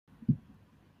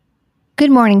Good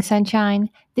morning,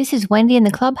 sunshine. This is Wendy in the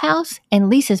clubhouse, and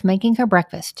Lisa's making her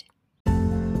breakfast.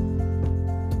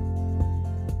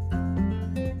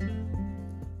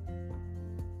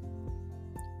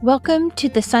 Welcome to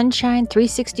the Sunshine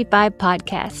 365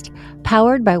 podcast,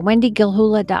 powered by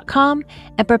WendyGilhula.com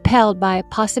and propelled by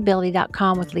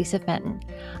Possibility.com with Lisa Fenton.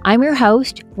 I'm your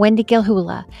host, Wendy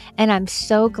Gilhula, and I'm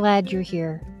so glad you're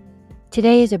here.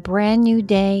 Today is a brand new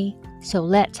day, so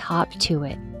let's hop to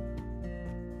it.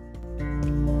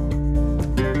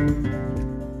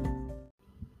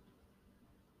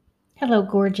 Hello,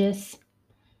 gorgeous.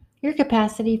 Your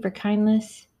capacity for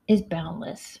kindness is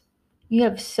boundless. You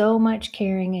have so much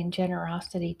caring and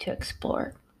generosity to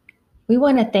explore. We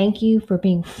want to thank you for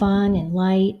being fun and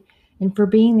light and for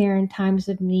being there in times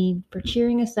of need, for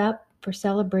cheering us up, for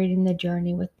celebrating the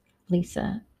journey with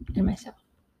Lisa and myself.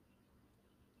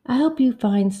 I hope you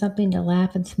find something to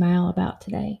laugh and smile about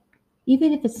today,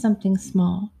 even if it's something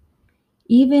small.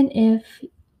 Even if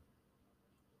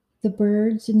the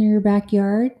birds in your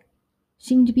backyard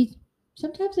seem to be,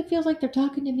 sometimes it feels like they're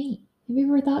talking to me. Have you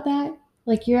ever thought that?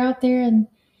 Like you're out there and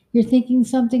you're thinking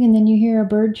something and then you hear a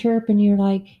bird chirp and you're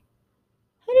like,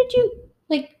 how did you,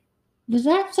 was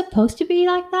that supposed to be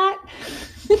like that?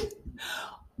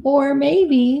 Or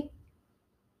maybe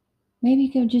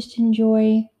you can just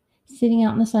enjoy sitting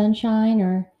out in the sunshine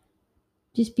or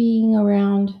just being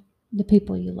around the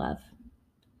people you love.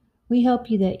 We hope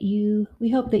that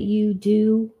you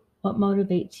do what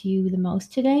motivates you the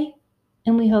most today,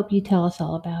 and we hope you tell us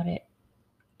all about it.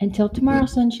 Until tomorrow,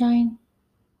 sunshine.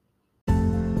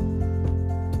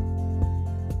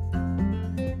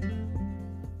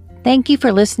 Thank you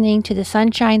for listening to the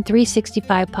Sunshine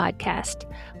 365 podcast.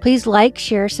 Please like,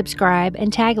 share, subscribe,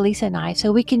 and tag Lisa and I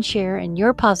so we can share in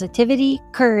your positivity,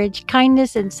 courage,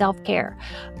 kindness, and self-care.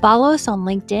 Follow us on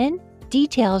LinkedIn.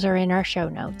 Details are in our show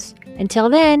notes. Until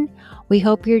then, we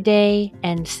hope your day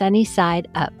and sunny side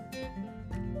up.